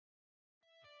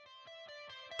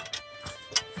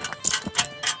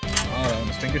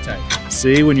finger tight.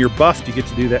 See, when you're buffed, you get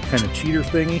to do that kind of cheater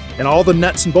thingy. And all the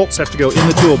nuts and bolts have to go in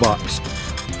the toolbox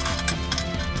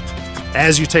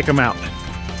as you take them out.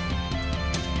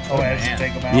 Oh, as you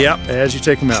take them out? Yep, as you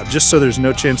take them out, just so there's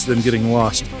no chance of them getting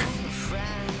lost.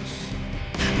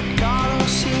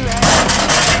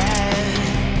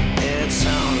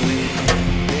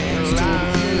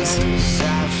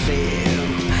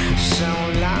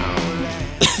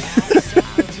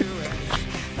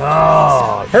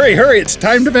 Oh, hurry, hurry, it's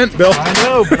time to vent, Bill. I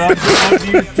know, but I'm trying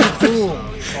to use 2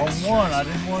 tools on one. I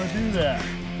didn't want to do that.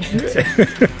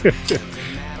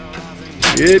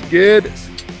 Good, good.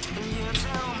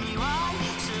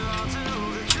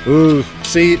 Ooh,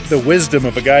 see the wisdom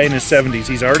of a guy in his 70s.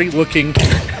 He's already looking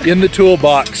in the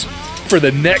toolbox for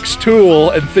the next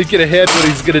tool and thinking ahead what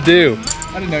he's gonna do.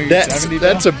 I didn't know you were 70.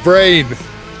 That's a brain.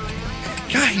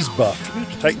 God, he's buffed. We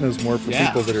have to tighten those more for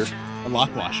people that are a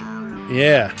lock washer.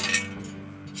 Yeah. I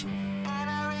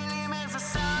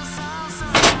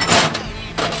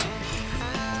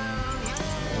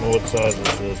don't know what size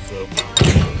this is, so.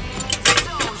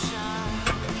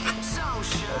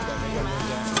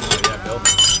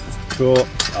 Cool.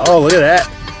 Oh, look at that.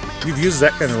 You've used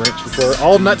that kind of wrench before.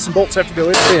 All nuts and bolts have to go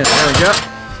in. There we go.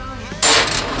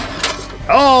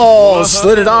 Oh,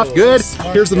 slid it off good.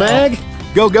 Here's the mag.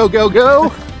 Go, go, go,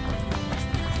 go.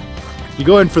 You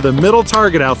go in for the middle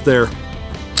target out there.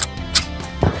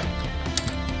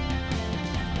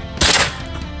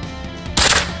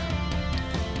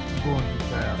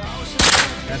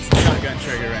 That's the shotgun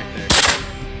trigger right there.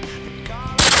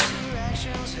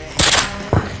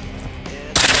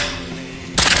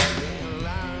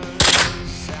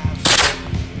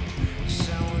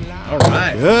 All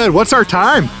right. Good. What's our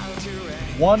time?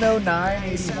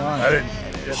 109.81.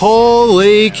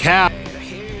 Holy cow.